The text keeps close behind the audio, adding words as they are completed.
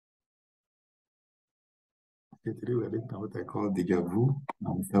Okay, today we're looking at what I call Déjà Vu.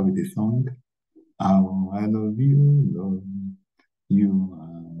 And we start with the song. How I love you, Lord. You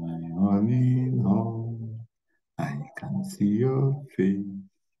are my all in all. I can see your face,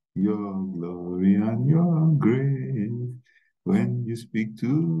 your glory and your grace. When you speak to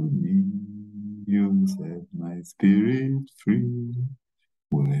me, you set my spirit free.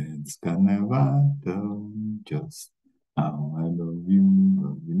 Words can never tell just how I love you.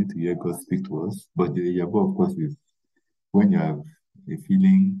 Lord. We need to hear God speak to us. But the Déjà Vu, of course, is when you have a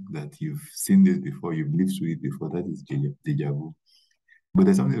feeling that you've seen this before, you've lived through it before, that is déjà vu. But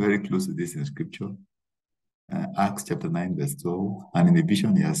there's something very close to this in scripture. Acts chapter 9, verse 12. And in a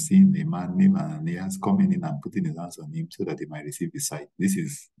vision, he has seen a man named Ananias coming in and putting his hands on him so that he might receive his sight. This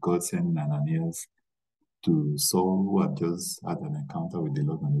is God sending Ananias to Saul, who had just had an encounter with the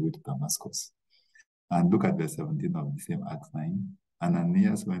Lord on the way to Damascus. And look at verse 17 of the same Acts 9.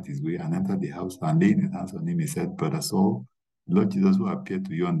 Ananias went his way and entered the house, and laying his hands on him, he said, Brother Saul, Lord Jesus, who appeared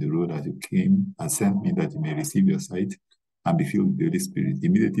to you on the road as you came, has sent me that you may receive your sight and be filled with the Holy Spirit.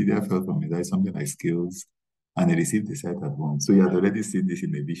 Immediately there fell from his eyes something like scales, and he received the sight at once. So you had already seen this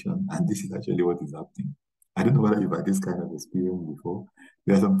in a vision, and this is actually what is happening. I don't know whether you've had this kind of experience before.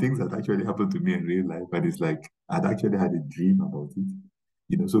 There are some things that actually happened to me in real life, but it's like I'd actually had a dream about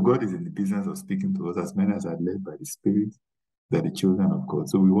it. So God is in the business of speaking to us as many as are led by the Spirit, that are the children of God.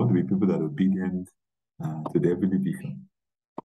 So we want to be people that are obedient to the heavenly vision.